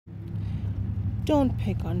Don't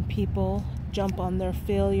pick on people, jump on their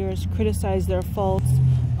failures, criticize their faults,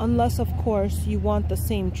 unless, of course, you want the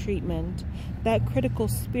same treatment. That critical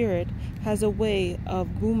spirit has a way of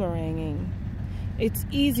boomeranging. It's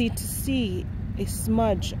easy to see a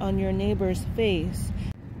smudge on your neighbor's face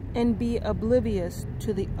and be oblivious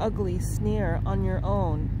to the ugly sneer on your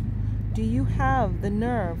own. Do you have the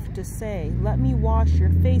nerve to say, "Let me wash your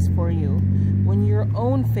face for you," when your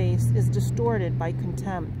own face is distorted by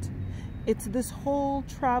contempt? It's this whole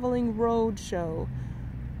traveling road show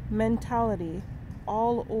mentality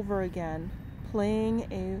all over again, playing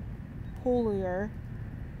a holier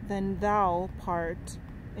than thou part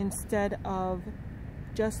instead of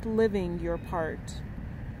just living your part.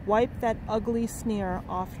 Wipe that ugly sneer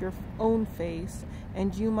off your own face,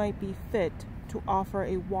 and you might be fit to offer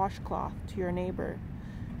a washcloth to your neighbor.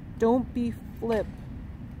 Don't be flip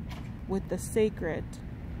with the sacred.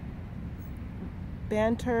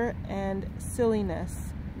 Banter and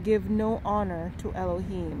silliness give no honor to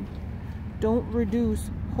Elohim. Don't reduce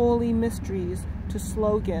holy mysteries to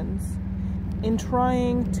slogans. In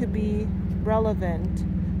trying to be relevant,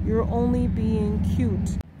 you're only being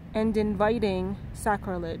cute and inviting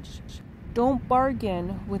sacrilege. Don't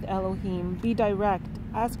bargain with Elohim. Be direct.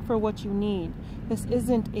 Ask for what you need. This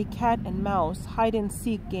isn't a cat and mouse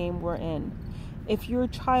hide-and-seek game we're in. If your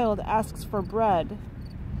child asks for bread,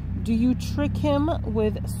 do you trick him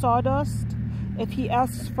with sawdust? If he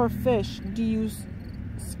asks for fish, do you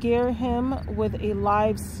scare him with a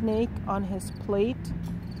live snake on his plate?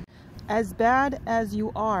 As bad as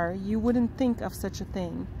you are, you wouldn't think of such a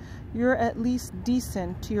thing. You're at least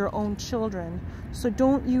decent to your own children, so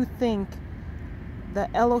don't you think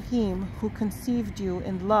the Elohim who conceived you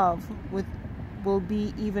in love will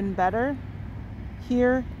be even better?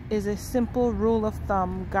 Here is a simple rule of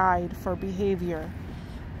thumb guide for behavior.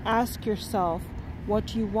 Ask yourself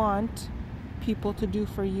what you want people to do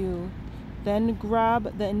for you. Then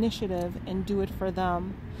grab the initiative and do it for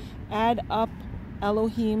them. Add up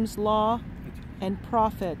Elohim's law and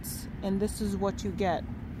prophets, and this is what you get.